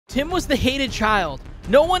Tim was the hated child.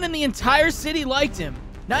 No one in the entire city liked him,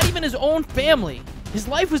 not even his own family. His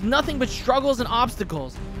life was nothing but struggles and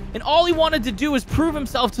obstacles, and all he wanted to do was prove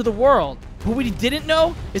himself to the world. But what he didn't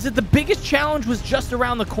know is that the biggest challenge was just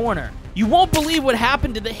around the corner. You won't believe what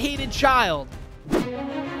happened to the hated child.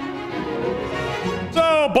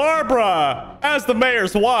 So, Barbara, as the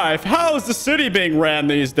mayor's wife, how is the city being ran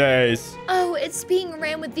these days? Oh, it's being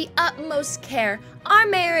ran with the utmost care. Our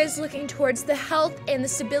mayor is looking towards the health and the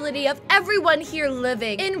stability of everyone here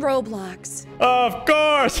living in Roblox. Of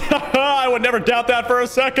course! I would never doubt that for a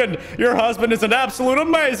second. Your husband is an absolute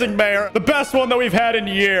amazing mayor. The best one that we've had in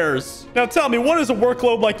years. Now tell me, what does a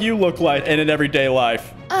workload like you look like in an everyday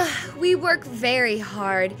life? We work very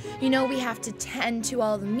hard. You know, we have to tend to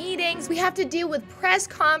all the meetings. We have to deal with press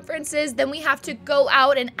conferences. Then we have to go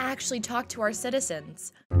out and actually talk to our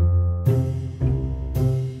citizens.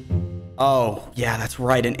 Oh, yeah, that's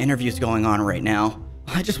right. An interview's going on right now.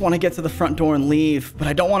 I just want to get to the front door and leave, but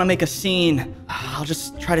I don't want to make a scene. I'll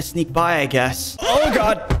just try to sneak by, I guess. Oh,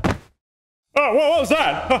 God. Oh, what was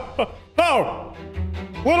that? Oh,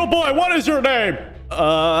 little boy, what is your name?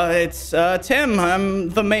 It's Tim. I'm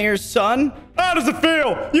the mayor's son. How does it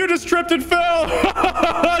feel? You just tripped and fell.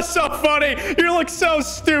 That's so funny. You look so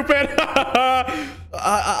stupid.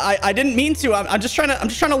 I didn't mean to. I'm just trying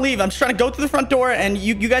to leave. I'm just trying to go to the front door, and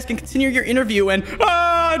you guys can continue your interview. And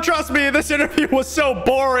trust me, this interview was so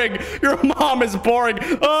boring. Your mom is boring.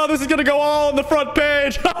 Oh, this is gonna go all on the front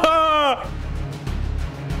page.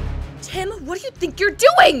 Tim, what do you think you're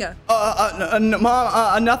doing?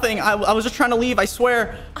 Mom, nothing. I was just trying to leave, I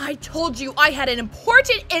swear. I told you I had an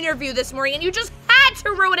important interview this morning and you just had to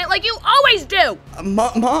ruin it like you always do.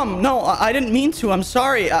 Mom, no, I didn't mean to. I'm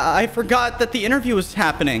sorry. I forgot that the interview was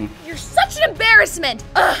happening. You're such an embarrassment.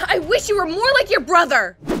 I wish you were more like your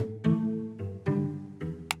brother.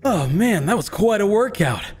 Oh man, that was quite a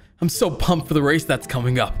workout. I'm so pumped for the race that's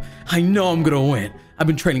coming up. I know I'm gonna win. I've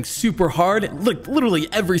been training super hard, literally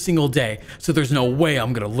every single day, so there's no way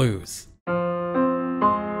I'm gonna lose.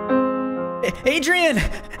 Adrian!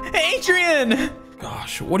 Adrian!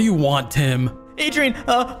 Gosh, what do you want, Tim? Adrian,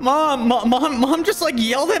 mom just like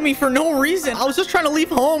yelled at me for no reason. I was just trying to leave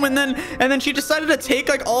home, and then she decided to take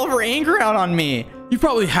like all of her anger out on me. You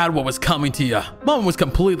probably had what was coming to you. Mom was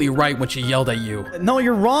completely right when she yelled at you. No,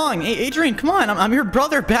 you're wrong. Adrian, come on. I'm your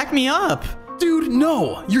brother. Back me up. Dude,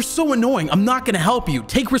 no. You're so annoying. I'm not gonna help you.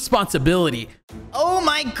 Take responsibility. Oh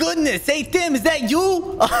my goodness. Hey, Tim, is that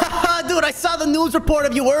you? Dude, I saw the news report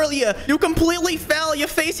of you earlier. You completely fell. Your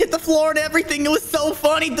face hit the floor and everything. It was so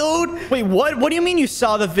funny, dude. Wait, what? What do you mean you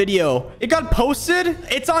saw the video? It got posted?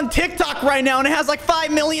 It's on TikTok right now, and it has like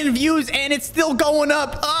 5 million views, and it's still going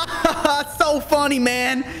up. So funny,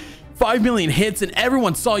 man. 5 million hits and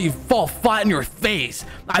everyone saw you fall flat in your face.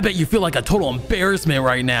 I bet you feel like a total embarrassment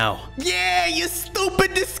right now. Yeah, you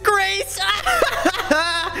stupid disgrace.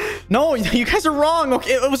 No, you guys are wrong.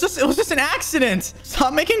 Okay, it was just an accident.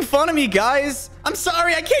 Stop making fun of me, guys. I'm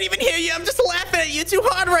sorry, I can't even hear you. I'm just laughing at you too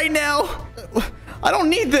hard right now. I don't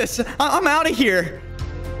need this. I'm out of here.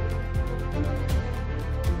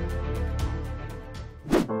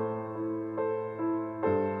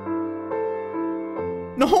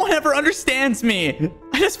 No one ever understands me.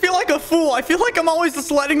 I just feel like a fool. I feel like I'm always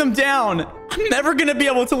just letting them down. I'm never gonna be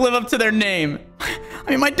able to live up to their name. I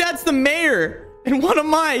mean, my dad's the mayor. And what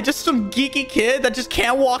am I? Just some geeky kid that just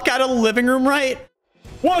can't walk out of the living room right?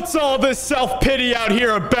 What's all this self-pity out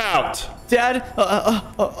here about? Dad?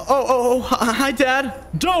 Hi, Dad.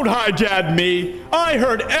 Don't hi-dad me. I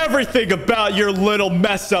heard everything about your little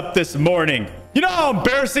mess up this morning. You know how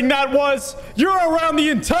embarrassing that was? You're around the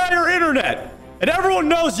entire internet. And everyone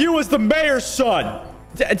knows you as the mayor's son.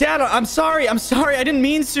 Dad, I'm sorry. I didn't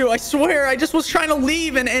mean to. I swear. I just was trying to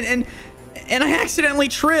leave and I accidentally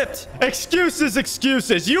tripped. Excuses,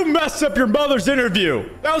 excuses. You messed up your mother's interview.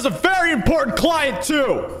 That was a very important client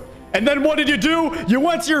too. And then what did you do? You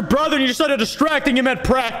went to your brother and you started distracting him at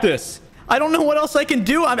practice. I don't know what else I can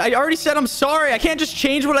do. I already said I'm sorry. I can't just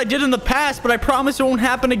change what I did in the past, but I promise it won't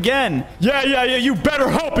happen again. Yeah. You better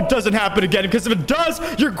hope it doesn't happen again, because if it does,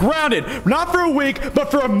 you're grounded. Not for a week,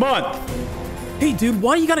 but for a month. Hey, dude,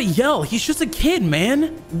 why you gotta yell? He's just a kid,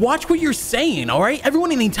 man. Watch what you're saying, all right?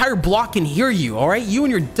 Everyone in the entire block can hear you, all right? You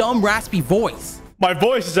and your dumb, raspy voice. My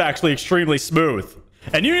voice is actually extremely smooth.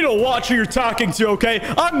 And you need to watch who you're talking to, okay?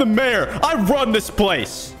 I'm the mayor. I run this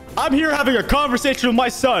place. I'm here having a conversation with my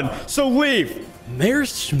son, so leave.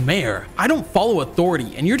 Mayor's schmayor. I don't follow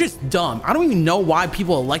authority, and you're just dumb. I don't even know why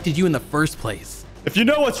people elected you in the first place. If you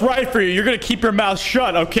know what's right for you, you're gonna keep your mouth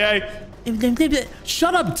shut, okay?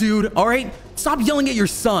 Shut up, dude, all right? Stop yelling at your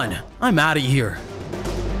son. I'm out of here.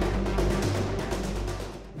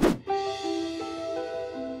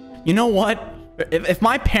 You know what? If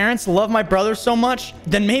my parents love my brother so much,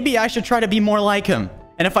 then maybe I should try to be more like him.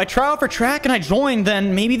 And if I try out for track and I join,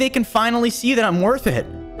 then maybe they can finally see that I'm worth it.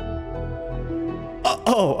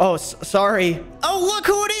 Sorry. Oh, look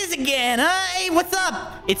who it is again. Hey, what's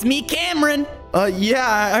up? It's me, Cameron. Yeah,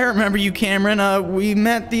 I remember you, Cameron. We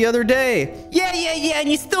met the other day. Yeah, and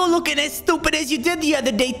you're still looking as stupid as you did the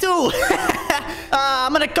other day, too.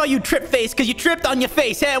 I'm gonna call you Trip Face because you tripped on your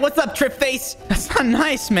face. Hey, what's up, Trip Face? That's not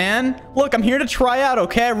nice, man. Look, I'm here to try out,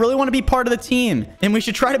 okay? I really want to be part of the team. And we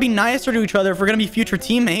should try to be nicer to each other if we're gonna be future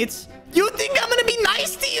teammates. You think I'm gonna be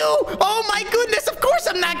nice to you? Oh my goodness, of course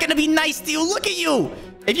I'm not gonna be nice to you. Look at you.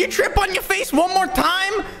 If you trip on your face one more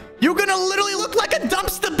time, you're gonna literally look like a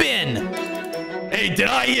dumpster bin. Hey, did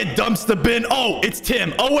I hear dumpster bin? Oh, it's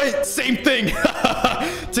Tim. Oh, wait, same thing.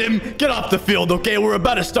 Tim, get off the field, okay? We're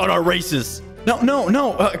about to start our races. No,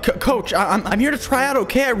 Coach, I'm here to try out,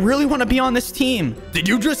 okay? I really want to be on this team. Did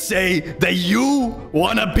you just say that you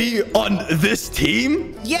want to be on this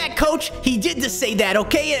team? Yeah, Coach, he did just say that,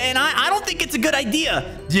 okay? And I don't think it's a good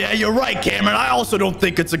idea. Yeah, you're right, Cameron. I also don't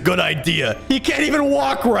think it's a good idea. He can't even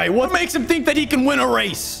walk right. What makes him think that he can win a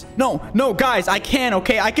race? No, guys, I can,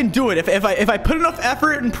 okay? I can do it. If I put enough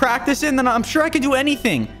effort and practice in, then I'm sure I can do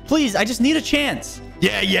anything. Please, I just need a chance.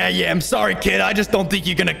 Yeah. I'm sorry, kid. I just don't think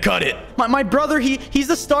you're gonna cut it. My brother, he's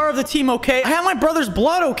the star of the team, okay? I have my brother's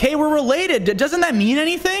blood, okay? We're related. Doesn't that mean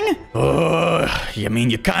anything? I mean,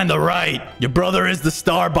 you're kind of right. Your brother is the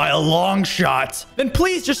star by a long shot. Then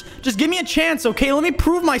please, just give me a chance, okay? Let me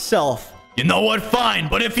prove myself. You know what? Fine.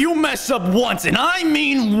 But if you mess up once, and I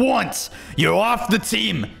mean once, you're off the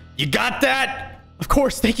team. You got that? Of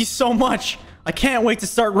course. Thank you so much. I can't wait to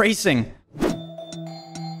start racing.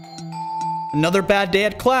 Another bad day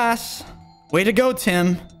at class. Way to go,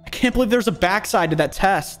 Tim. I can't believe there's a backside to that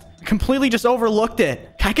test. I completely just overlooked it.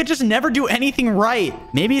 I could just never do anything right.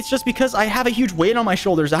 Maybe it's just because I have a huge weight on my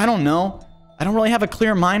shoulders. I don't know. I don't really have a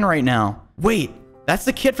clear mind right now. Wait, that's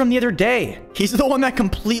the kid from the other day. He's the one that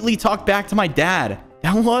completely talked back to my dad.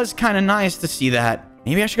 That was kind of nice to see that.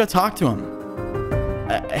 Maybe I should go talk to him.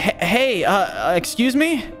 Excuse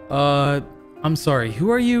me? I'm sorry,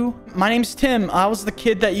 who are you? My name's Tim. I was the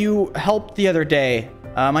kid that you helped the other day.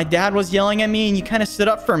 My dad was yelling at me and you kind of stood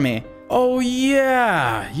up for me. Oh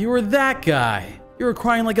yeah, you were that guy. You were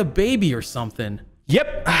crying like a baby or something.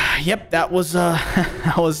 Yep, that was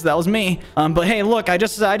that was me. But hey, look, I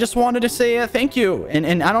just wanted to say thank you.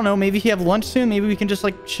 And I don't know, maybe you have lunch soon. Maybe we can just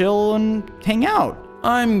like chill and hang out.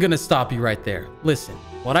 I'm gonna stop you right there. Listen,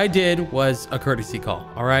 what I did was a courtesy call,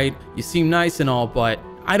 all right? You seem nice and all, but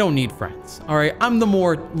I don't need friends, all right? I'm the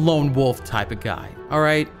more lone wolf type of guy, all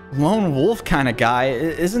right? Lone wolf kind of guy?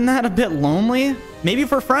 Isn't that a bit lonely? Maybe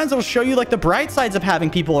for friends, it'll show you like the bright sides of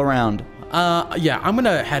having people around. Yeah, I'm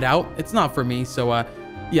gonna head out. It's not for me, so,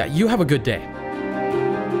 yeah, you have a good day.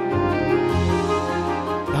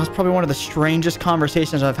 That was probably one of the strangest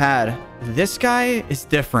conversations I've had. This guy is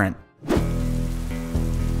different.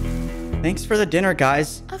 Thanks for the dinner,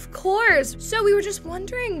 guys. Of course. So we were just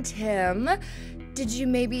wondering, Tim, did you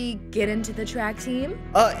maybe get into the track team?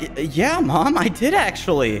 Yeah, Mom, I did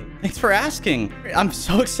actually. Thanks for asking. I'm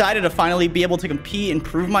so excited to finally be able to compete and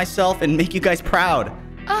prove myself and make you guys proud.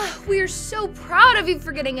 We are so proud of you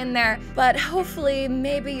for getting in there, but hopefully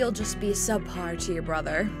maybe you'll just be subpar to your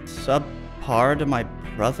brother. Subpar to my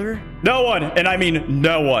brother? No one, and I mean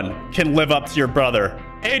no one, can live up to your brother.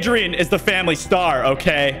 Adrian is the family star,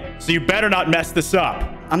 okay? So you better not mess this up.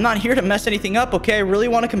 I'm not here to mess anything up, okay? I really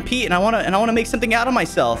want to compete and I want to make something out of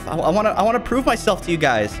myself. I want to prove myself to you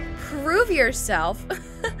guys. Prove yourself?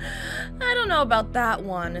 I don't know about that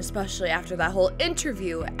one, especially after that whole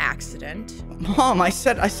interview accident. Mom, I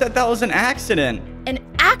said that was an accident. An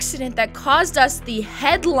accident that caused us the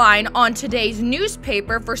headline on today's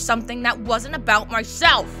newspaper for something that wasn't about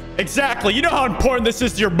myself. Exactly. You know how important this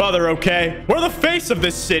is to your mother, okay? We're the face of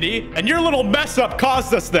this city, and your little mess up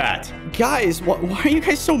caused us that. Guys, why are you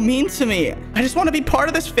guys so mean to me? I just want to be part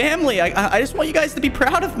of this family. I just want you guys to be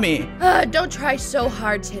proud of me. Don't try so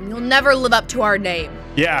hard, Tim. You'll never live up to our name.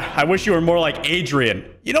 Yeah, I wish you were more like Adrian.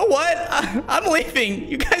 You know what? I'm leaving.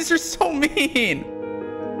 You guys are so mean.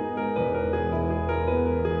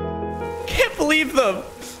 Can't believe them.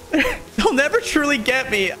 They'll never truly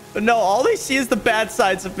get me. No, all they see is the bad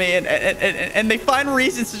sides of me, and they find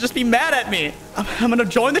reasons to just be mad at me. I'm gonna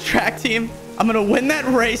join the track team. I'm gonna win that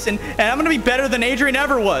race, and I'm gonna be better than Adrian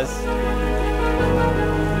ever was.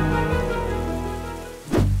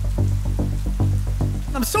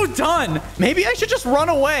 I'm so done. Maybe I should just run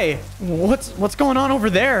away. What's going on over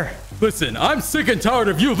there? Listen, I'm sick and tired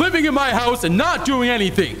of you living in my house and not doing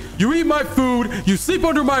anything. You eat my food, you sleep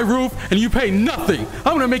under my roof, and you pay nothing.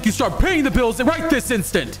 I'm gonna make you start paying the bills right this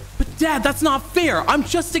instant. But Dad, that's not fair. I'm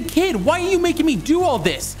just a kid. Why are you making me do all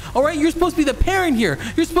this? All right, you're supposed to be the parent here.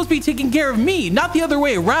 You're supposed to be taking care of me, not the other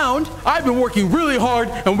way around. I've been working really hard,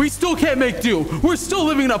 and we still can't make do. We're still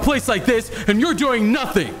living in a place like this, and you're doing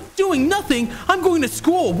nothing. Doing nothing? I'm going to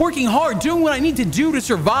school, working hard, doing what I need to do to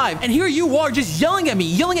survive. And here you are just yelling at me,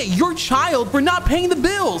 yelling at your child for not paying the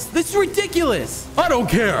bills. This is ridiculous. I don't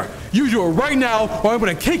care. You do it right now or I'm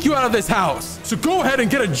going to kick you out of this house. So go ahead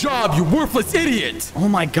and get a job, you worthless idiot. Oh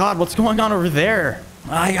my God, what's going on over there?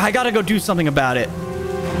 I gotta go do something about it.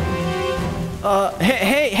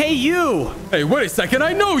 Hey, you. Hey, wait a second.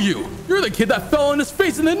 I know you. You're the kid that fell on his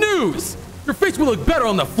face in the news. Your face would look better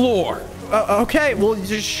on the floor. Okay, well,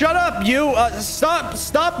 just shut up, you.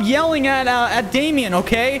 Stop yelling at Damien,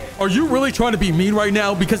 okay? Are you really trying to be mean right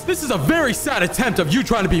now? Because this is a very sad attempt of you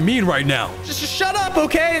trying to be mean right now. Just shut up,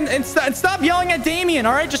 okay? And stop yelling at Damien,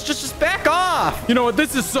 all right? Just back off. You know what?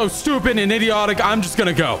 This is so stupid and idiotic. I'm just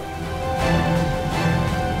gonna go.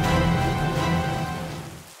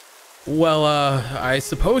 Well, I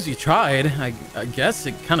suppose you tried. I guess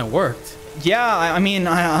it kind of worked. Yeah, I mean,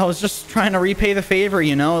 I was just trying to repay the favor,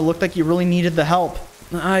 you know? It looked like you really needed the help.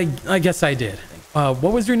 I guess I did. What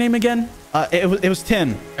was your name again? It was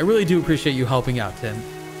Tim. I really do appreciate you helping out, Tim.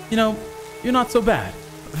 You know, you're not so bad.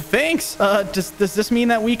 Thanks. Does this mean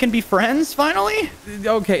that we can be friends, finally?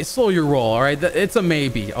 Okay, slow your roll, all right? It's a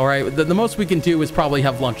maybe, all right? The most we can do is probably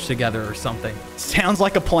have lunch together or something. Sounds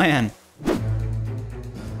like a plan.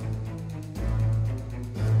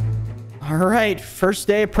 All right, first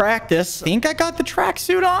day of practice. I think I got the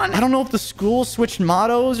tracksuit on. I don't know if the school switched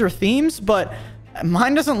mottos or themes, but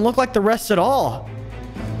mine doesn't look like the rest at all.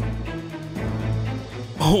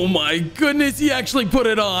 Oh my goodness, he actually put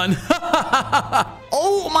it on.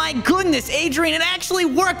 Oh my goodness, Adrian, it actually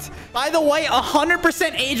worked. By the way,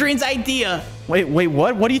 100% Adrian's idea. Wait,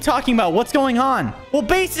 what? What are you talking about? What's going on? Well,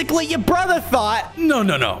 basically, your brother thought...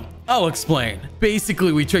 No. I'll explain.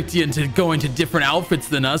 Basically, we tricked you into going to different outfits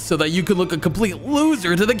than us so that you could look a complete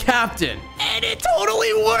loser to the captain. And it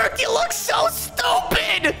totally worked. You look so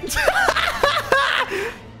stupid.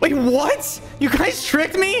 Wait, what? You guys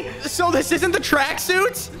tricked me? So this isn't the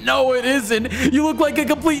tracksuit? No, it isn't. You look like a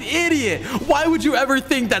complete idiot. Why would you ever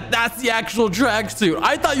think that that's the actual tracksuit?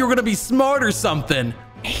 I thought you were going to be smart or something.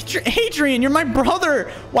 Adrian, you're my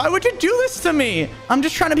brother. Why would you do this to me? I'm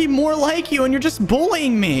just trying to be more like you and you're just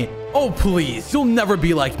bullying me. Oh, please. You'll never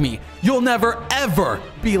be like me. You'll never, ever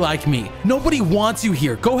be like me. Nobody wants you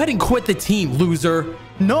here. Go ahead and quit the team, loser.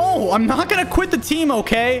 No, I'm not going to quit the team,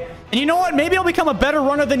 okay? And you know what? Maybe I'll become a better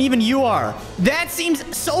runner than even you are. That seems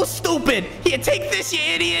so stupid. Here, take this, you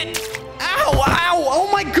idiot. Ow,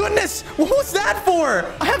 oh my goodness. What was that for?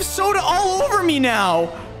 I have soda all over me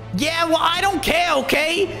now. Yeah, well, I don't care,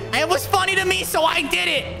 okay? It was funny to me, so I did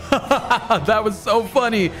it. That was so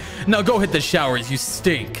funny. Now go hit the showers. You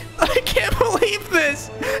stink. I can't believe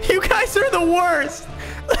this. You guys are the worst.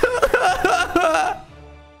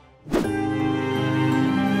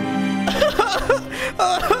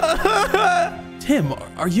 Tim,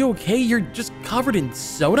 are you okay? You're just covered in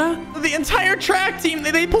soda? The entire track team,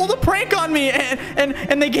 they pulled a prank on me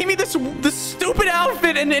and they gave me this stupid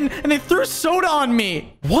outfit and they threw soda on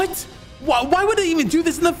me. What? Why would they even do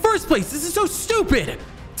this in the first place? This is so stupid.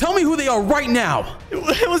 Tell me who they are right now.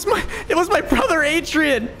 It was my brother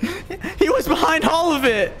Adrian. He was behind all of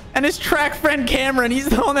it. And his track friend Cameron, he's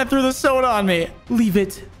the one that threw the soda on me. Leave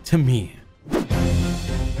it to me.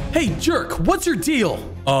 Hey, jerk, what's your deal?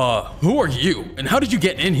 Who are you? And how did you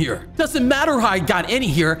get in here? Doesn't matter how I got in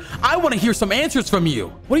here. I want to hear some answers from you.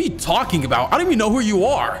 What are you talking about? I don't even know who you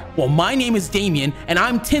are. Well, my name is Damien, and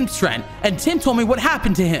I'm Tim's friend. And Tim told me what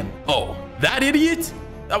happened to him. Oh, that idiot?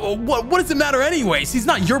 What does it matter anyways? He's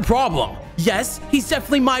not your problem. Yes, he's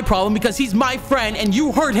definitely my problem because he's my friend and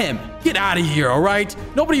you hurt him. Get out of here, all right?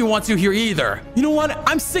 Nobody wants you here either. You know what?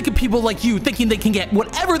 I'm sick of people like you thinking they can get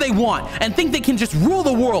whatever they want and think they can just rule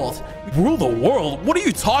the world. Rule the world? What are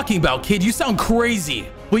you talking about, kid? You sound crazy.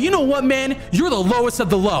 Well, you know what, man? You're the lowest of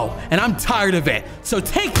the low, and I'm tired of it. So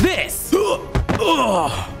take this.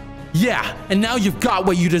 Yeah, and now you've got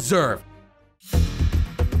what you deserve.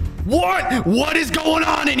 What is going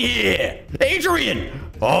on in here? Adrian!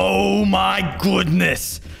 Oh my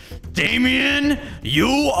goodness. Damien,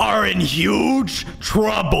 you are in huge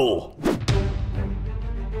trouble.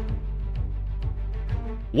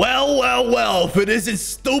 Well, if it isn't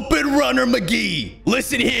stupid runner McGee.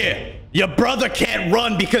 Listen here. Your brother can't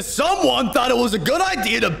run because someone thought it was a good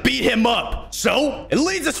idea to beat him up. So, it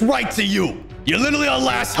leads us right to you. You're literally our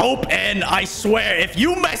last hope, and I swear, if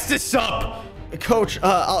you mess this up... Coach,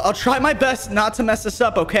 I'll try my best not to mess this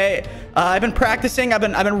up, okay? I've been practicing. I've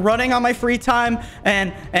been running on my free time,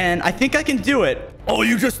 and I think I can do it. Oh,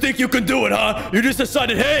 you just think you can do it, huh? You just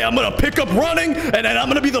decided, hey, I'm gonna pick up running, and then I'm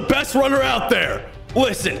gonna be the best runner out there.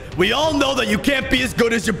 Listen, we all know that you can't be as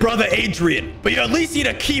good as your brother Adrian, but you at least need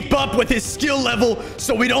to keep up with his skill level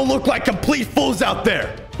so we don't look like complete fools out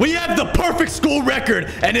there. We have the perfect school record,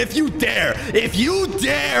 and if you dare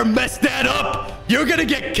mess that up, you're gonna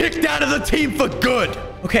get kicked out of the team for good.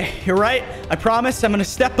 Okay, you're right. I promise I'm gonna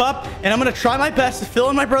step up, and I'm gonna try my best to fill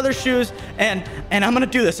in my brother's shoes, and I'm gonna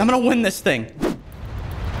do this. I'm gonna win this thing.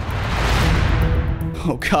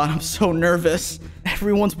 Oh God, I'm so nervous.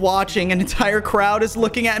 Everyone's watching. An entire crowd is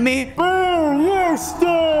looking at me. Oh, you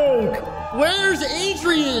stink! Where's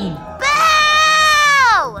Adrian? Boo!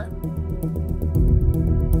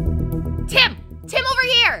 Tim, over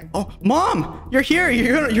here. Oh, Mom, you're here.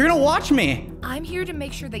 You're gonna watch me. I'm here to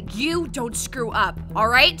make sure that you don't screw up, all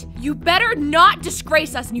right? You better not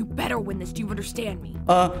disgrace us, and you better win this. Do you understand me?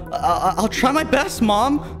 I'll try my best,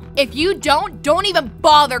 Mom. If you don't even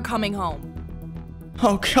bother coming home.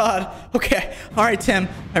 Oh God. Okay. All right, Tim.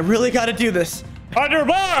 I really got to do this. On your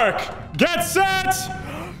mark, get set,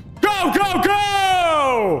 go, go,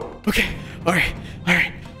 go! Okay. All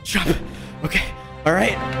right. Jump. Okay. All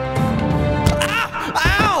right. Ah!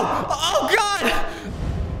 Ow! Oh God!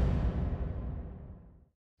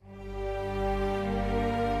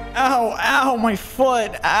 Ow, my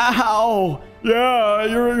foot. Ow. Yeah,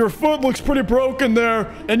 your foot looks pretty broken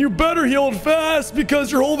there, and you better heal it fast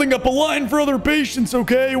because you're holding up a line for other patients,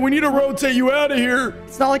 okay? We need to rotate you out of here.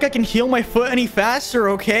 It's not like I can heal my foot any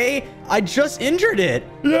faster, okay? I just injured it.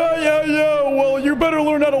 Yeah. Well, you better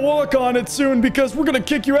learn how to walk on it soon because we're gonna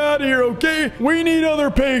kick you out of here, okay? We need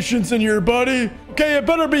other patients in here, buddy. Okay, it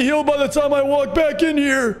better be healed by the time I walk back in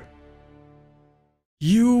here.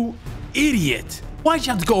 You idiot. Why'd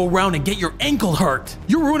you have to go around and get your ankle hurt?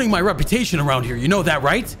 You're ruining my reputation around here, you know that,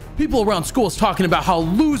 right? People around school is talking about how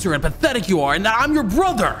loser and pathetic you are and that I'm your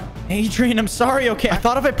brother. Adrian, I'm sorry, okay? I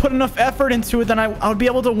thought if I put enough effort into it, then I would be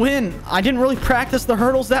able to win. I didn't really practice the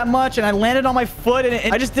hurdles that much, and I landed on my foot,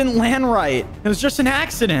 and I just didn't land right. It was just an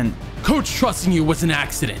accident. Coach trusting you was an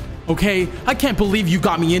accident, okay? I can't believe you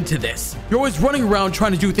got me into this. You're always running around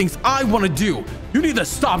trying to do things I want to do. You need to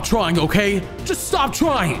stop trying, okay? Just stop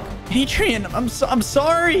trying. Adrian, I'm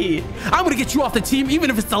sorry. I'm gonna get you off the team even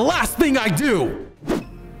if it's the last thing I do.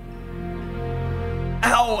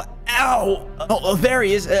 Ow. Oh, there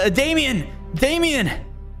he is. Damien.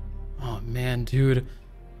 Oh, man, dude.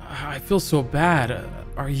 I feel so bad.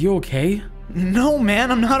 Are you okay? No, man,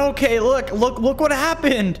 I'm not okay. Look what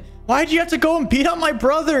happened. Why'd you have to go and beat up my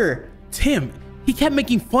brother? Tim, he kept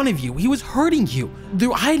making fun of you. He was hurting you.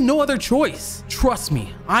 Dude, I had no other choice. Trust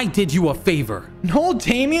me, I did you a favor. No,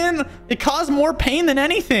 Damien. It caused more pain than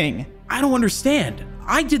anything. I don't understand.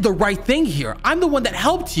 I did the right thing here. I'm the one that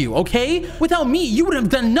helped you, okay? Without me, you would have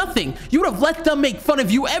done nothing. You would have let them make fun of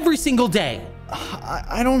you every single day.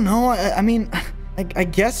 I don't know. I mean, I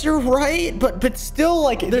guess you're right, but still,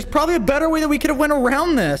 like, there's probably a better way that we could have went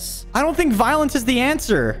around this. I don't think violence is the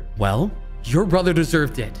answer. Well, your brother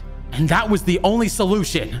deserved it. And that was the only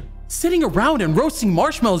solution. Sitting around and roasting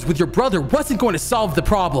marshmallows with your brother wasn't going to solve the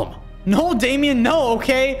problem. No, Damien, no,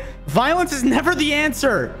 okay? Violence is never the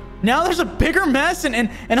answer. Now there's a bigger mess, and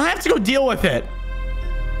I have to go deal with it.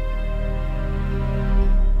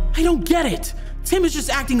 I don't get it. Tim is just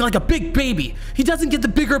acting like a big baby. He doesn't get the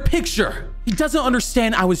bigger picture. He doesn't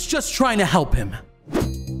understand I was just trying to help him.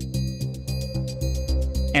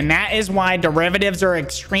 And that is why derivatives are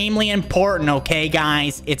extremely important, okay,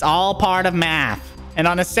 guys? It's all part of math. And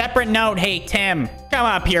on a separate note, hey, Tim, come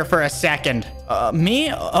up here for a second. Me?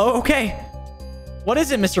 Oh, okay. What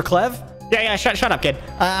is it, Mr. Clev? Yeah, shut up, kid.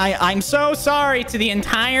 I'm so sorry to the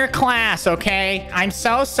entire class, okay? I'm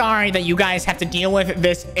so sorry that you guys have to deal with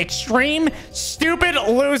this extreme, stupid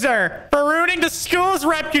loser for ruining the school's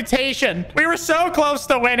reputation. We were so close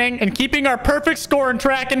to winning and keeping our perfect score in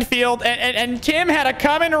track and field, and Tim had to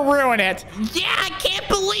come and ruin it. Yeah, I can't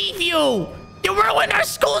believe you! You ruined our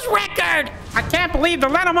school's record! I can't believe they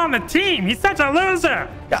let him on the team. He's such a loser.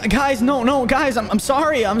 Guys, no, guys, I'm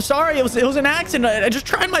sorry. I'm sorry. It was an accident. I just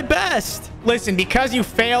tried my best. Listen, because you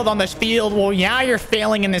failed on this field, well, yeah, you're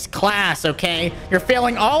failing in this class, okay? You're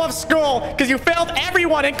failing all of school because you failed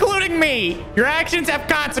everyone, including me. Your actions have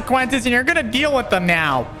consequences, and you're gonna deal with them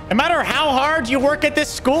now. No matter how hard you work at this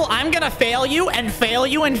school, I'm gonna fail you and fail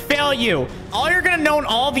you and fail you. All you're gonna know in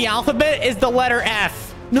all the alphabet is the letter F.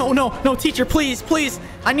 No, teacher, please.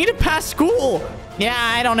 I need to pass school. Yeah,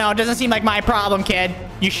 I don't know. It doesn't seem like my problem, kid.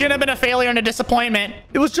 You should have been a failure and a disappointment.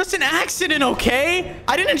 It was just an accident, okay?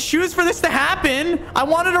 I didn't choose for this to happen. I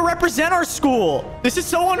wanted to represent our school. This is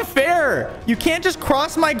so unfair. You can't just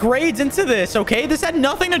cross my grades into this, okay? This had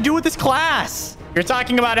nothing to do with this class. You're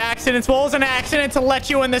talking about accidents. Well, it was an accident to let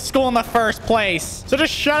you in this school in the first place. So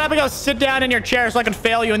just shut up and go sit down in your chair so I can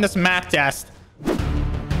fail you in this math test.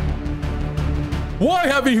 Why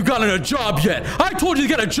haven't you gotten a job yet? I told you to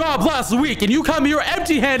get a job last week, and you come here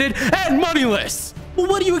empty-handed and moneyless. Well,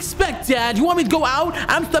 what do you expect, Dad? You want me to go out?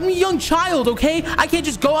 I'm a young child, okay? I can't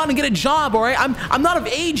just go out and get a job, all right? I'm not of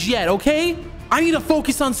age yet, okay? I need to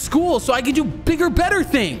focus on school so I can do bigger, better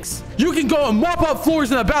things. You can go and mop up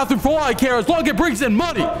floors in the bathroom for all I care as long as it brings in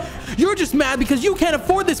money. You're just mad because you can't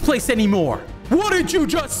afford this place anymore. What did you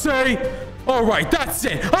just say? All right, that's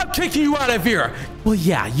it. I'm kicking you out of here. Well,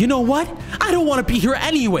 yeah, you know what? I don't want to be here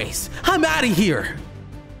anyways. I'm out of here.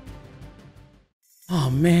 Oh,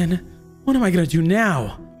 man. What am I going to do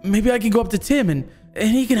now? Maybe I can go up to Tim and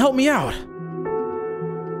he can help me out.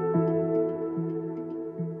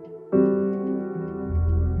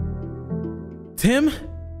 Tim?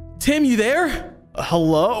 Tim, you there?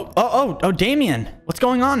 Hello? Oh, Damien. What's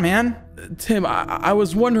going on, man? Tim, I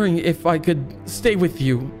was wondering if I could stay with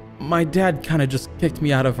you. My dad kind of just kicked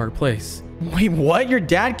me out of our place. Wait, what? Your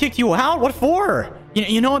dad kicked you out? What for?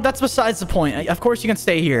 You know what? That's besides the point. Of course you can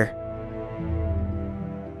stay here.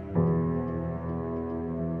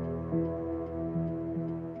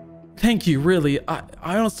 Thank you, really. I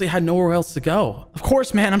honestly had nowhere else to go. Of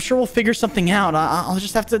course, man. I'm sure we'll figure something out. I'll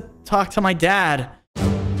just have to talk to my dad.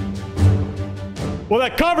 Well,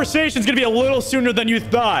 that conversation's gonna be a little sooner than you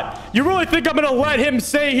thought. You really think I'm gonna let him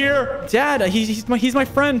stay here? Dad, he's my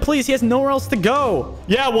friend. Please, he has nowhere else to go.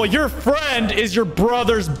 Yeah, well, your friend is your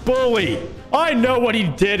brother's bully. I know what he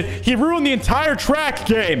did. He ruined the entire track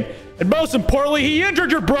game. And most importantly, he injured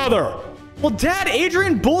your brother. Well, Dad,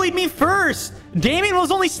 Adrian bullied me first. Damien was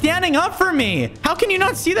only standing up for me. How can you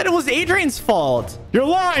not see that it was Adrian's fault? You're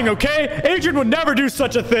lying, okay? Adrian would never do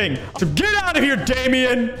such a thing. So get out of here,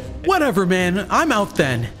 Damien. Whatever, man. I'm out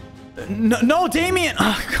then. No, Damien.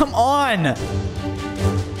 Come on.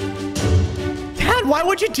 Dad, why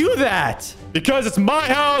would you do that? Because it's my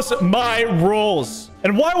house, my rules.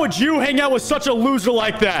 And why would you hang out with such a loser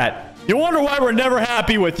like that? You wonder why we're never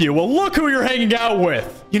happy with you. Well, look who you're hanging out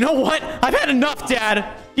with. You know what? I've had enough,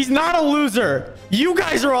 Dad. He's not a loser. You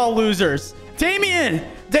guys are all losers. Damien!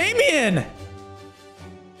 Damien!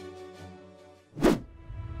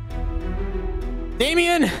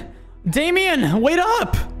 Damien! Damien, wait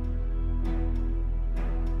up!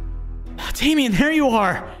 Damien, there you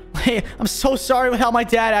are. Hey, I'm so sorry with how my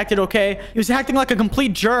dad acted, okay? He was acting like a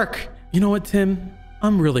complete jerk. You know what, Tim?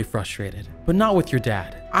 I'm really frustrated, but not with your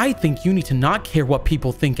dad. I think you need to not care what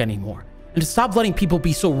people think anymore and to stop letting people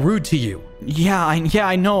be so rude to you. Yeah,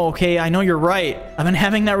 I know, okay? I know you're right. I've been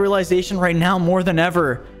having that realization right now more than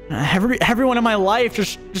ever. Everyone in my life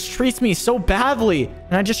just treats me so badly,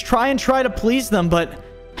 and I just try to please them, but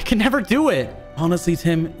I can never do it. Honestly,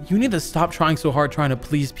 Tim, you need to stop trying so hard trying to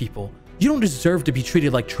please people. You don't deserve to be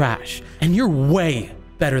treated like trash, and you're way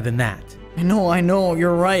better than that. I know,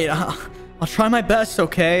 you're right. I'll try my best,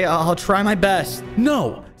 okay? I'll try my best.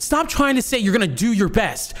 No, stop trying to say you're gonna do your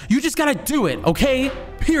best. You just gotta do it, okay?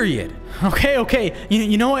 Period. Okay.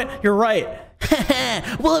 You know what? You're right.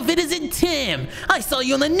 Well, if it isn't Tim, I saw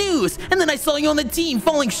you on the news, and then I saw you on the team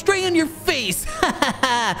falling straight on your face.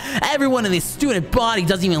 Everyone in this student body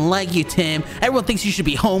doesn't even like you, Tim. Everyone thinks you should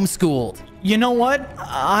be homeschooled. You know what?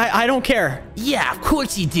 I don't care. Yeah, of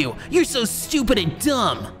course you do. You're so stupid and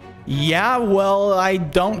dumb. Yeah, well, I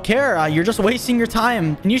don't care. You're just wasting your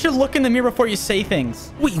time. And you should look in the mirror before you say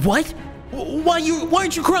things. Wait, what? Why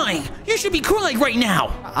aren't you crying? You should be crying right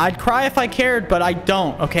now. I'd cry if I cared, but I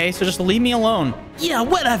don't, okay? So just leave me alone. Yeah,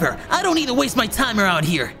 whatever. I don't need to waste my time around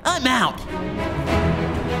here. I'm out.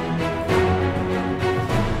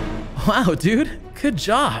 Wow, dude. Good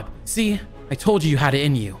job. See, I told you had it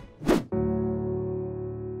in you.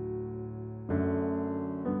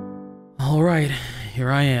 All right,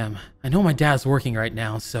 here I am. I know my dad's working right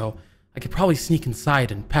now, so I could probably sneak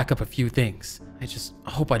inside and pack up a few things. I just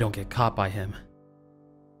hope I don't get caught by him.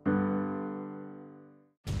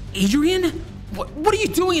 Adrian? What are you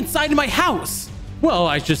doing inside my house? Well,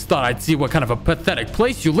 I just thought I'd see what kind of a pathetic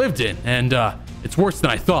place you lived in, and it's worse than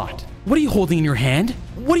I thought. What are you holding in your hand?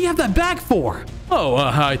 What do you have that bag for? Oh,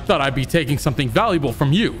 I thought I'd be taking something valuable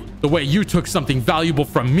from you. The way you took something valuable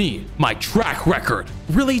from me. My track record.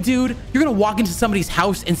 Really, dude? You're gonna walk into somebody's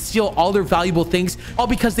house and steal all their valuable things all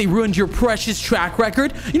because they ruined your precious track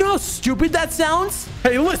record? You know how stupid that sounds?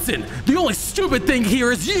 Hey, listen. The only stupid thing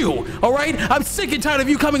here is you, all right? I'm sick and tired of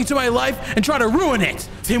you coming into my life and trying to ruin it.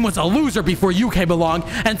 Tim was a loser before you came along,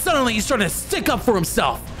 and suddenly he's starting to stick up for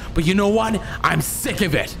himself. But you know what? I'm sick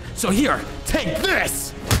of it. So here, take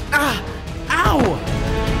this. Ow!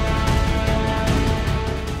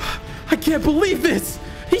 I can't believe this!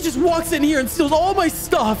 He just walks in here and steals all my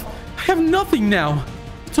stuff! I have nothing now!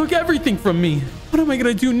 He took everything from me! What am I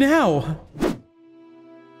gonna do now?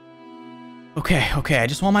 Okay, I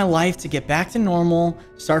just want my life to get back to normal,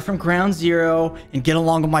 start from ground zero, and get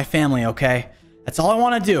along with my family, okay? That's all I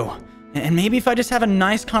want to do. And maybe if I just have a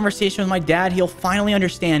nice conversation with my dad, he'll finally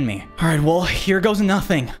understand me. Alright, well, here goes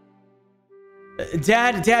nothing.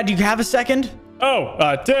 Dad, do you have a second?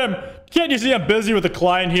 Oh, Tim, can't you see I'm busy with a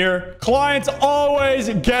client here? Clients always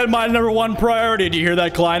get my #1 priority. Do you hear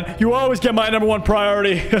that, client? You always get my #1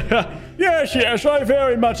 priority. Yes, I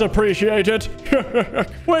very much appreciate it.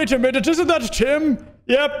 Wait a minute, isn't that Tim?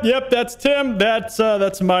 Yep, that's Tim.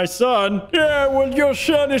 That's my son. Yeah, well, your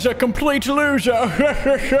son is a complete loser.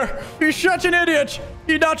 He's such an idiot.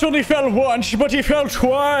 He not only fell once, but he fell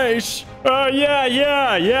twice.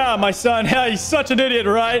 Yeah, my son. Yeah, he's such an idiot,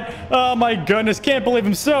 right? Oh, my goodness. Can't believe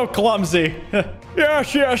I'm so clumsy.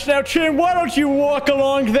 Yes. Now, Tim, why don't you walk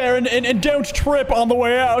along there and don't trip on the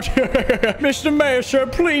way out? Mr. Mayor, sir,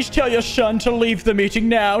 please tell your son to leave the meeting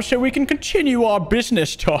now so we can continue our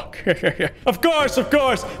business talk. Of course.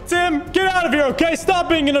 Tim, get out of here, okay? Stop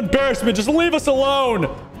being an embarrassment. Just leave us alone.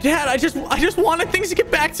 Dad, I just wanted things to get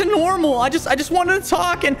back to normal. I just wanted to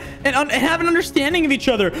talk and have an understanding of each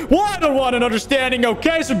other. Well, I don't want an understanding,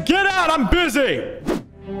 okay? So get out. I'm busy.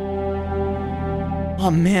 Oh,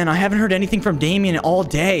 man, I haven't heard anything from Damien all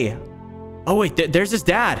day. Oh, wait, there's his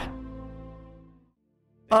dad.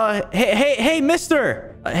 Hey,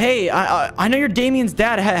 mister. Hey, I know you're Damien's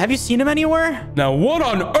dad. Have you seen him anywhere? Now, what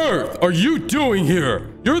on earth are you doing here?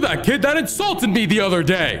 You're that kid that insulted me the other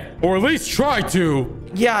day. Or at least tried to.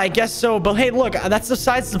 Yeah, I guess so. But hey, look, that's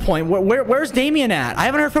besides the point. Where's Damien at? I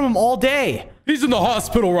haven't heard from him all day. He's in the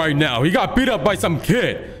hospital right now. He got beat up by some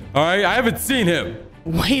kid. All right, I haven't seen him.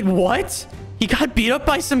 Wait, what? He got beat up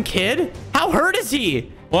by some kid? How hurt is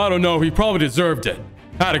he? Well, I don't know. He probably deserved it.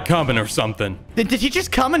 Had it coming or something. Did he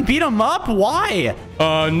just come and beat him up? Why?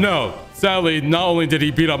 No. Sadly, not only did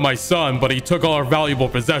he beat up my son, but he took all our valuable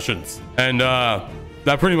possessions. And,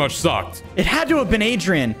 that pretty much sucked. It had to have been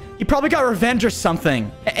Adrian. He probably got revenge or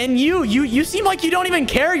something. And you seem like you don't even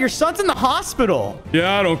care. Your son's in the hospital.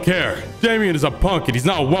 Yeah, I don't care. Damien is a punk and he's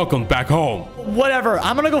not welcome back home. Whatever.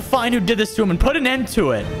 I'm gonna go find who did this to him and put an end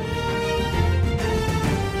to it.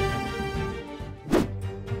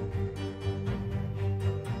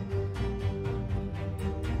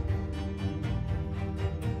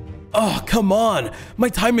 Oh, come on. My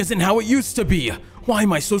time isn't how it used to be. Why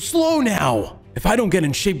am I so slow now? If I don't get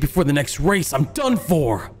in shape before the next race, I'm done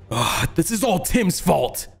for. Ugh, this is all Tim's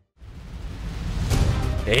fault.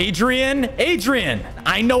 Adrian,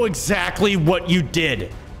 I know exactly what you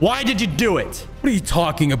did. Why did you do it? What are you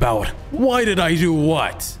talking about? Why did I do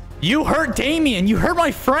what? You hurt Damien. You hurt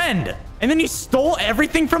my friend. And then you stole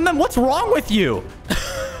everything from them. What's wrong with you?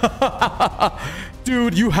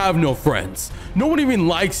 Dude, you have no friends. No one even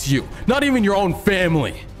likes you. Not even your own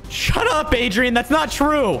family. Shut up, Adrian. That's not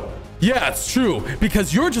true. Yeah, it's true.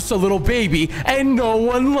 Because you're just a little baby and no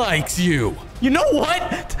one likes you. You know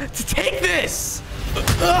what? Take this.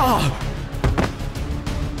 I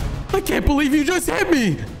can't believe you just hit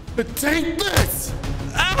me. Take this.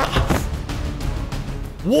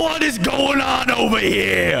 What is going on over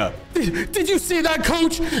here? Did you see that,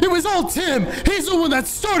 coach? It was all Tim. He's the one that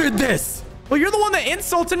started this. Well, you're the one that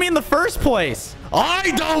insulted me in the first place.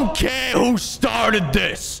 I don't care who started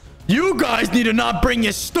this. You guys need to not bring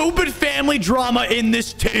your stupid family drama in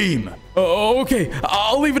this team. Okay.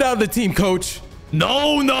 I'll leave it out of the team, coach.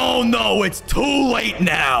 No. It's too late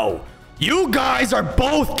now. You guys are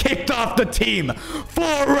both kicked off the team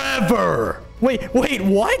forever. Wait,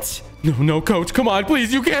 what? No, coach. Come on,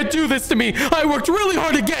 please. You can't do this to me. I worked really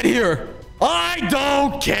hard to get here. I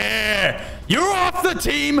don't care. You're off the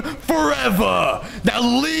team forever. Now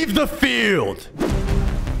leave the field.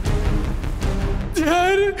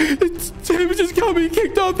 Dad, Tim just got me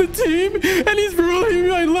kicked off the team, and he's ruining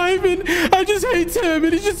my life, and I just hate Tim,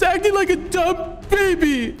 and he's just acting like a dumb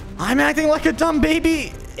baby. I'm acting like a dumb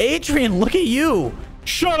baby? Adrian, look at you.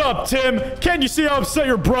 Shut up, Tim. Can't you see how upset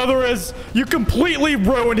your brother is? You completely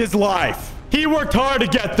ruined his life. He worked hard to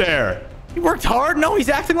get there. He worked hard? No, he's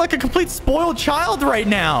acting like a complete spoiled child right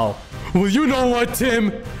now. Well, you know what,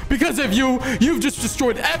 Tim? Because of you, you've just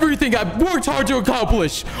destroyed everything I've worked hard to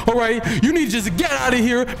accomplish. All right? You need to just get out of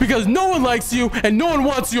here because no one likes you and no one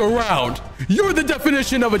wants you around. You're the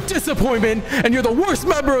definition of a disappointment and you're the worst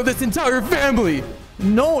member of this entire family.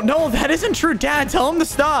 No, that isn't true, Dad. Tell him to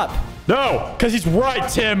stop. No, because he's right,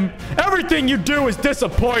 Tim. Everything you do is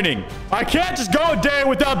disappointing. I can't just go a day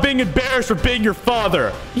without being embarrassed for being your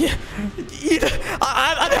father. Yeah,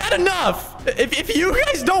 I've had enough. If you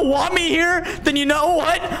guys don't want me here, then you know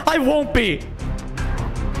what? I won't be.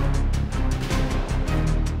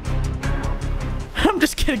 I'm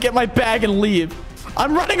just gonna get my bag and leave.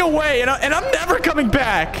 I'm running away, and I'm never coming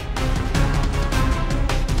back.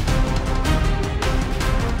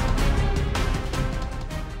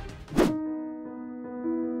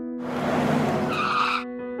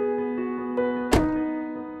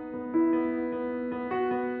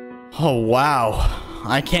 Oh, wow.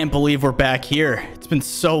 I can't believe we're back here. It's been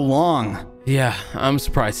so long. Yeah, I'm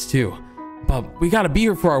surprised too. But we gotta be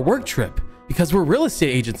here for our work trip because we're real estate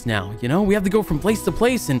agents now. You know, we have to go from place to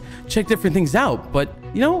place and check different things out. But,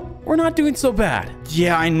 you know, we're not doing so bad.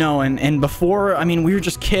 Yeah, I know. And before, I mean, we were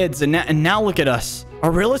just kids. And now look at us. Our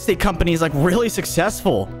real estate company is like really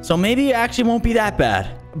successful. So maybe it actually won't be that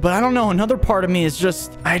bad. But I don't know. Another part of me is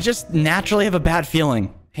I just naturally have a bad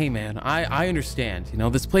feeling. Hey man, I understand. You know,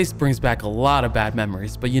 this place brings back a lot of bad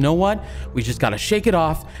memories, but you know what? We just gotta shake it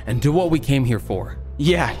off and do what we came here for.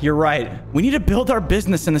 Yeah, you're right. We need to build our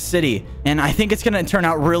business in the city, and I think it's gonna turn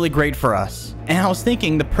out really great for us. And I was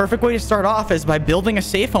thinking the perfect way to start off is by building a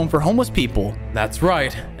safe home for homeless people. That's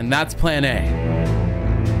right, and that's plan A.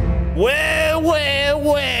 Well.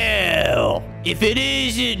 If it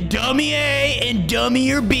isn't dummy A and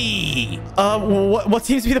dummier B. What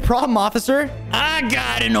seems to be the problem, officer? I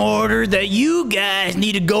got an order that you guys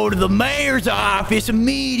need to go to the mayor's office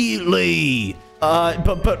immediately.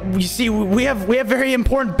 But you see, we have very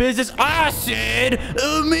important business. I said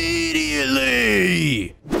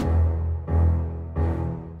immediately.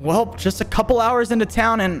 Well, just a couple hours into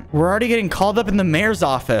town and we're already getting called up in the mayor's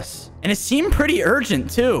office. And it seemed pretty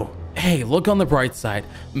urgent, too. Hey, look on the bright side.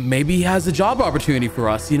 Maybe he has a job opportunity for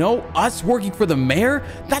us. You know, us working for the mayor?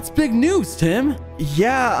 That's big news, Tim.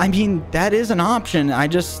 Yeah, I mean, that is an option.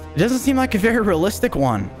 It doesn't seem like a very realistic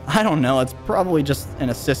one. I don't know. It's probably just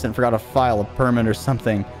an assistant forgot to file a permit or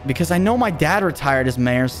something. Because I know my dad retired as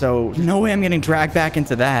mayor, so no way I'm getting dragged back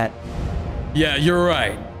into that. Yeah, you're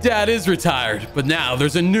right. Dad is retired, but now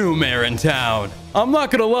there's a new mayor in town. I'm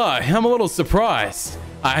not gonna lie, I'm a little surprised.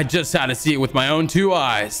 I just had to see it with my own 2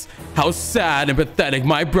 eyes. How sad and pathetic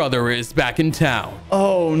my brother is back in town.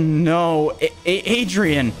 Oh, no.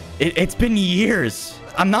 Adrian, it's been years.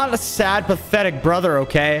 I'm not a sad, pathetic brother,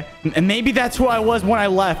 okay? And maybe that's who I was when I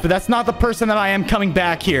left, but that's not the person that I am coming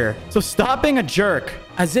back here. So stop being a jerk.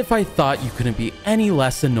 As if I thought you couldn't be any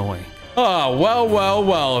less annoying. Oh,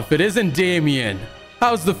 well, if it isn't Damien.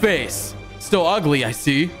 How's the face? Still ugly, I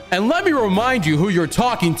see. And let me remind you who you're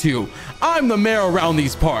talking to. I'm the mayor around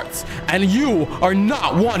these parts, and you are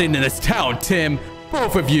not wanted in this town, Tim.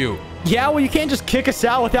 Both of you. Yeah, well, you can't just kick us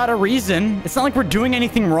out without a reason. It's not like we're doing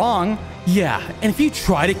anything wrong. Yeah, and if you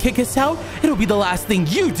try to kick us out, it'll be the last thing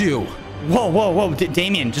you do. Whoa.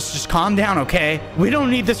 Damien, just calm down, okay? We don't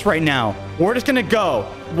need this right now. We're just gonna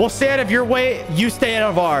go. We'll stay out of your way, you stay out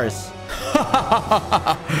of ours.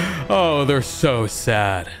 Oh, they're so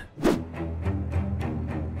sad.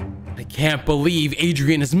 I can't believe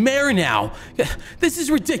Adrian is mayor now. This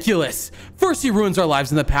is ridiculous. First he ruins our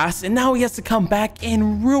lives in the past, and now he has to come back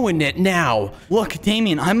and ruin it now. Look,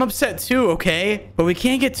 Damien, I'm upset too, okay? But we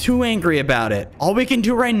can't get too angry about it. All we can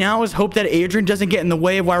do right now is hope that Adrian doesn't get in the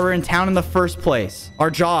way of why we're in town in the first place. Our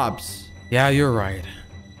jobs. Yeah, you're right.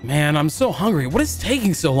 Man, I'm so hungry. What is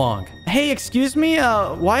taking so long? Hey, excuse me,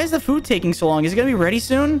 why is the food taking so long? Is it gonna be ready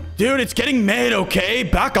soon? Dude, it's getting made, okay?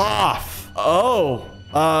 Back off. Oh,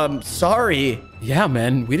 sorry. Yeah,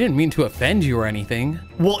 man, we didn't mean to offend you or anything.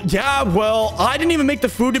 Well, I didn't even make the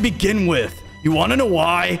food to begin with. You wanna know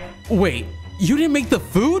why? Wait, you didn't make the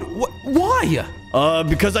food? Why?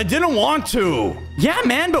 Because I didn't want to. Yeah,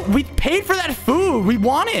 man, but we paid for that food. We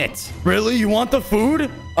want it. Really? You want the food?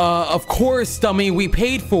 Of course, dummy. We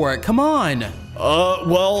paid for it. Come on.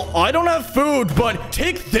 Well, I don't have food, but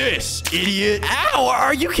take this, idiot. Ow,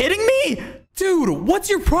 are you kidding me? Dude, what's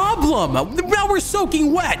your problem? Now we're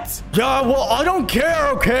soaking wet. Yeah, well, I don't care,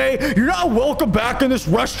 okay? You're not welcome back in this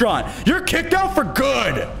restaurant. You're kicked out for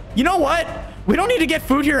good. You know what? We don't need to get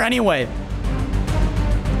food here anyway.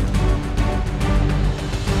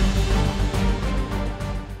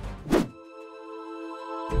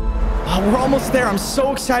 We're almost there. I'm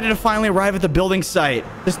so excited to finally arrive at the building site.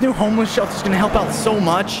 This new homeless shelter is going to help out so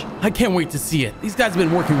much. I can't wait to see it. These guys have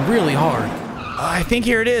been working really hard. I think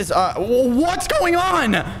here it is. What's going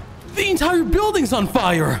on? The entire building's on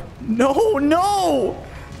fire. No.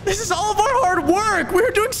 This is all of our hard work. We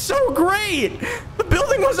were doing so great. The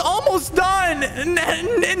building was almost done.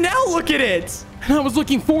 And now look at it. And I was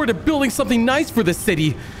looking forward to building something nice for the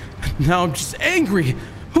city. Now I'm just angry.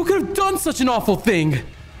 Who could have done such an awful thing?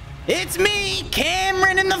 It's me,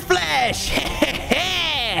 Cameron in the flesh.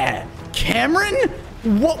 Cameron?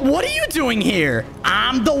 What are you doing here?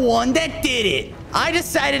 I'm the one that did it. I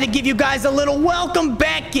decided to give you guys a little welcome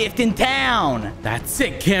back gift in town. That's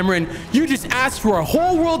it, Cameron. You just asked for a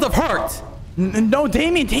whole world of hurt. No,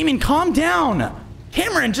 Damien, calm down.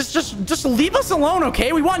 Cameron, just leave us alone,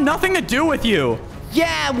 okay? We want nothing to do with you.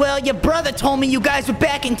 Yeah, well, your brother told me you guys were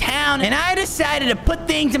back in town, and I decided to put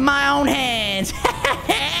things in my own hands.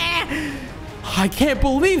 I can't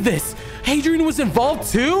believe this. Adrian was involved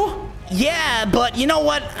too? Yeah, but you know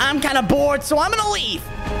what? I'm kind of bored, so I'm gonna leave.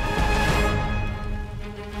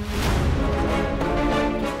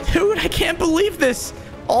 Dude, I can't believe this.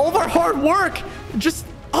 All of our hard work just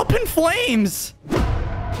up in flames.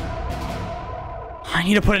 I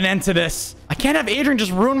need to put an end to this. I can't have Adrian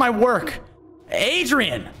just ruin my work.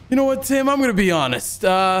 Adrian! You know what, Tim? I'm gonna be honest.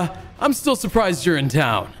 I'm still surprised you're in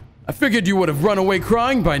town. I figured you would have run away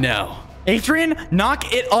crying by now. Adrian,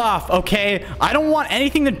 knock it off, okay? I don't want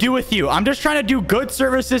anything to do with you. I'm just trying to do good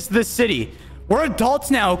services to this city. We're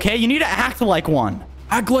adults now, okay? You need to act like one.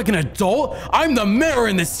 Act like an adult? I'm the mayor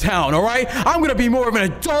in this town, all right? I'm gonna be more of an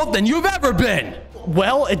adult than you've ever been.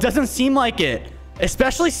 Well, it doesn't seem like it.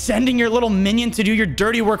 Especially sending your little minion to do your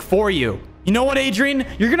dirty work for you. You know what, Adrian?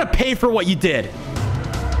 You're gonna pay for what you did.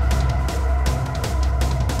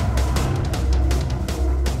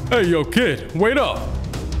 Hey, yo, kid, wait up.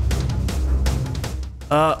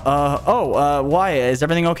 Why? Is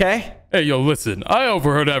everything okay? Hey, yo, listen, I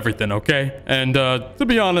overheard everything, okay? And, to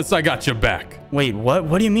be honest, I got your back. Wait, what?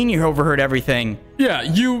 What do you mean you overheard everything? Yeah,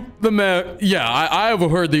 you, the mayor, yeah, I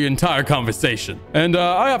overheard the entire conversation. And,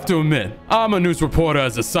 I have to admit, I'm a news reporter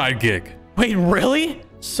as a side gig. Wait, really?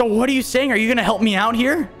 So what are you saying? Are you gonna help me out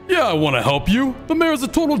here? Yeah, I want to help you. The mayor's a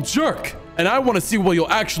total jerk. And I want to see what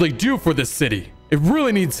you'll actually do for this city. It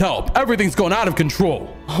really needs help. Everything's going out of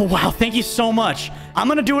control. Oh, wow. Thank you so much. I'm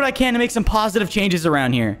gonna do what I can to make some positive changes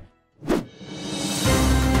around here.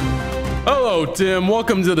 Hello, Tim.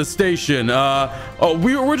 Welcome to the station.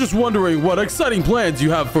 We're just wondering what exciting plans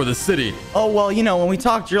you have for the city. Oh, well, you know, when we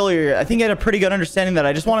talked earlier, I think I had a pretty good understanding that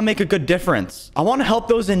I just want to make a good difference. I want to help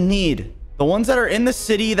those in need. The ones that are in the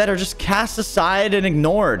city that are just cast aside and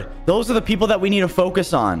ignored. Those are the people that we need to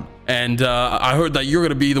focus on. And I heard that you're going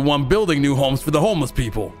to be the one building new homes for the homeless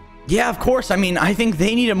people. Yeah, of course. I mean, I think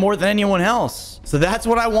they need it more than anyone else. So that's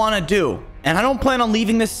what I want to do. And I don't plan on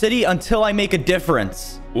leaving this city until I make a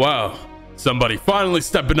difference. Wow. Somebody finally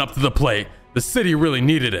stepping up to the plate. The city really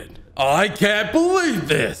needed it. I can't believe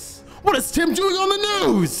this. What is Tim doing on the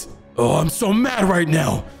news? Oh, I'm so mad right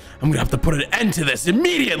now. I'm going to have to put an end to this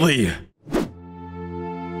immediately.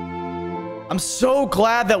 I'm so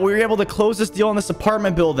glad that we were able to close this deal in this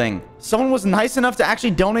apartment building. Someone was nice enough to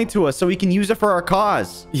actually donate to us so we can use it for our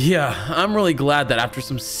cause. Yeah, I'm really glad that after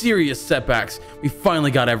some serious setbacks, we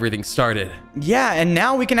finally got everything started. Yeah, and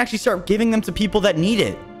now we can actually start giving them to people that need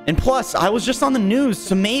it. And plus, I was just on the news,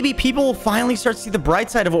 so maybe people will finally start to see the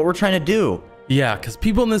bright side of what we're trying to do. Yeah, because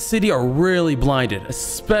people in this city are really blinded,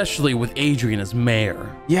 especially with Adrian as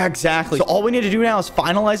mayor. Yeah, exactly. So all we need to do now is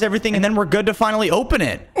finalize everything, and then we're good to finally open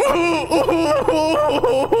it.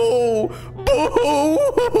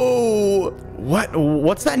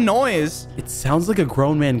 What's that noise? It sounds like a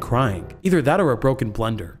grown man crying. Either that or a broken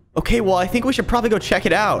blender. Okay, well, I think we should probably go check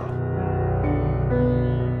it out.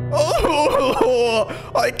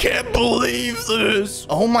 Oh, I can't believe this.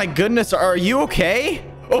 Oh my goodness, are you okay?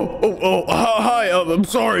 Hi, I'm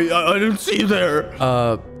sorry, I didn't see you there.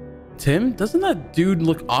 Tim, doesn't that dude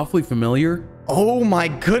look awfully familiar? Oh my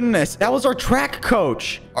goodness, that was our track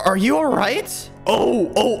coach. Are you all right?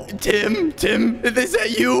 Oh, Tim, is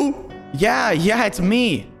that you? Yeah, it's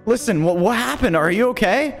me. Listen, what happened? Are you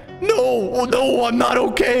okay? No, I'm not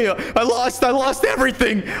okay. I lost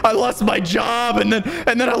everything. I lost my job, and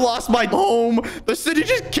then I lost my home. The city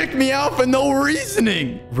just kicked me out for no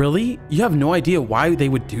reasoning. Really? You have no idea why they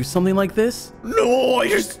would do something like this? No,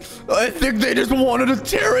 I think they just wanted to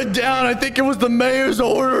tear it down. I think it was the mayor's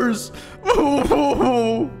orders.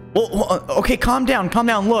 Well, okay, calm down.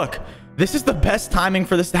 Look, this is the best timing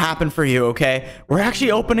for this to happen for you, okay? We're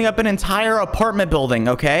actually opening up an entire apartment building,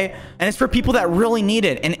 okay? And it's for people that really need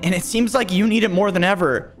it. And it seems like you need it more than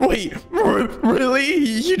ever. Wait, really?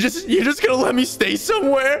 You just gonna let me stay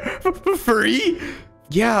somewhere for free?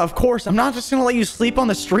 Yeah, of course. I'm not just gonna let you sleep on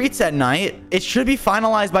the streets at night. It should be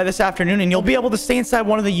finalized by this afternoon, and you'll be able to stay inside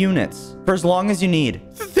one of the units for as long as you need.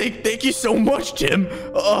 Thank you so much, Tim.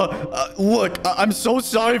 Look, I'm so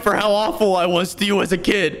sorry for how awful I was to you as a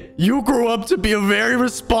kid. You grew up to be a very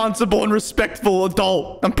responsible and respectful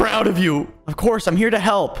adult. I'm proud of you. Of course, I'm here to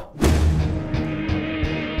help.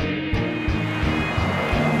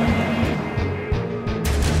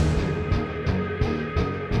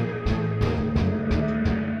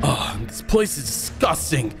 This place is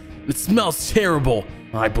disgusting. It smells terrible.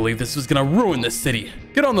 I believe this is gonna ruin this city.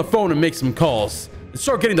 Get on the phone and make some calls. And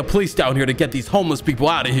start getting the police down here to get these homeless people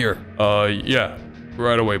out of here. Yeah.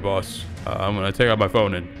 Right away, boss. I'm gonna take out my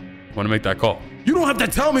phone and wanna make that call. You don't have to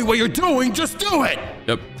tell me what you're doing. Just do it.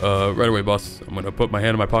 Yep. Right away, boss. I'm gonna put my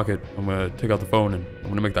hand in my pocket. I'm gonna take out the phone and I'm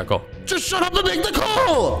gonna make that call. Just shut up and make the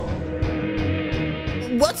call.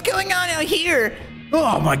 What's going on out here?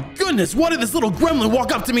 Oh my goodness, why did this little gremlin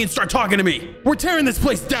walk up to me and start talking to me? We're tearing this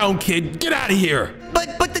place down, kid. Get out of here.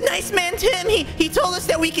 But the nice man, Tim, he told us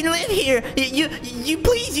that we can live here. You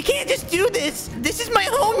please, you can't just do this. This is my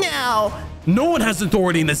home now. No one has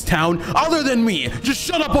authority in this town other than me. Just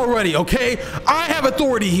shut up already, okay? I have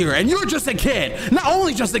authority here, and you're just a kid. Not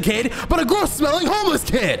only just a kid, but a gross-smelling homeless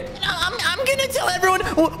kid. I'm gonna tell everyone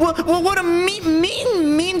what a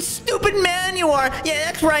mean, stupid man you are. Yeah,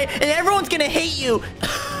 that's right. And everyone's gonna hate you.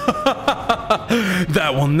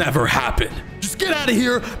 That will never happen. Just get out of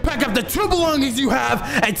here, pack up the 2 belongings you have,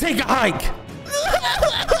 and take a hike.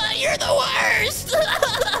 You're the worst.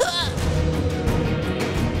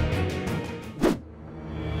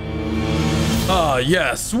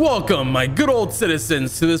 Yes, welcome, my good old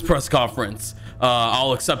citizens, to this press conference.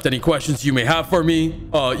 I'll accept any questions you may have for me.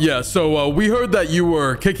 Yeah, so we heard that you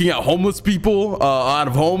were kicking out homeless people out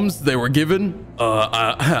of homes they were given.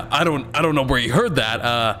 I don't know where you heard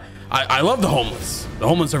that. I love the homeless. The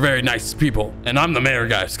homeless are very nice people, and I'm the mayor,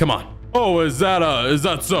 guys. Come on. Oh, is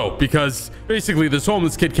that so? Because basically this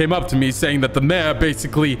homeless kid came up to me saying that the mayor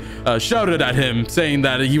basically shouted at him saying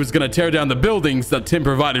that he was gonna tear down the buildings that Tim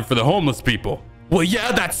provided for the homeless people. Well,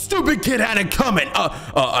 yeah, that stupid kid had it coming.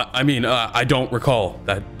 I don't recall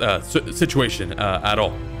that situation at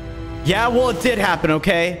all. Yeah, well, it did happen,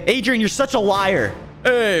 okay? Adrian, you're such a liar.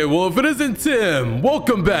 Hey, well, if it isn't Tim,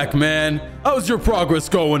 welcome back, man. How's your progress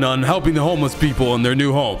going on helping the homeless people in their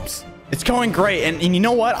new homes? It's going great. And you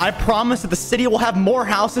know what? I promise that the city will have more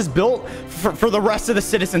houses built for the rest of the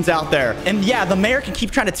citizens out there. And yeah, the mayor can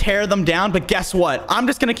keep trying to tear them down, but guess what? I'm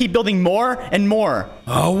just going to keep building more and more.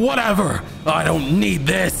 Oh, whatever. I don't need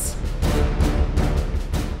this.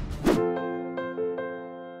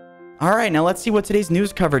 All right, now let's see what today's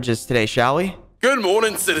news coverage is today, shall we? Good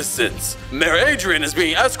morning, citizens. Mayor Adrian is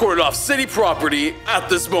being escorted off city property at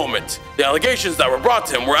this moment. The allegations that were brought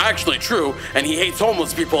to him were actually true, and he hates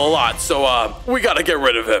homeless people a lot, so we gotta get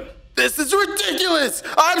rid of him. This is ridiculous!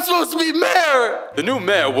 I'm supposed to be mayor! The new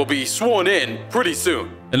mayor will be sworn in pretty soon,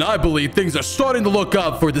 and I believe things are starting to look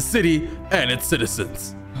up for the city and its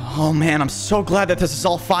citizens. Oh man, I'm so glad that this is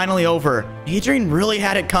all finally over. Adrian really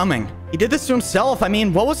had it coming. He did this to himself. I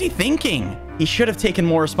mean, what was he thinking? He should have taken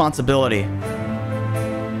more responsibility.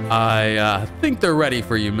 I think they're ready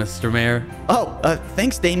for you, Mr. Mayor. Oh,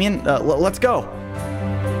 thanks, Damien. Let's go.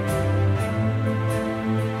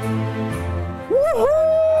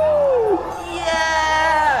 Woohoo!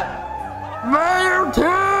 Yeah! Mayor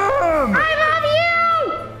Tim! I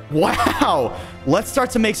love you! Wow! Let's start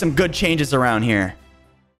to make some good changes around here.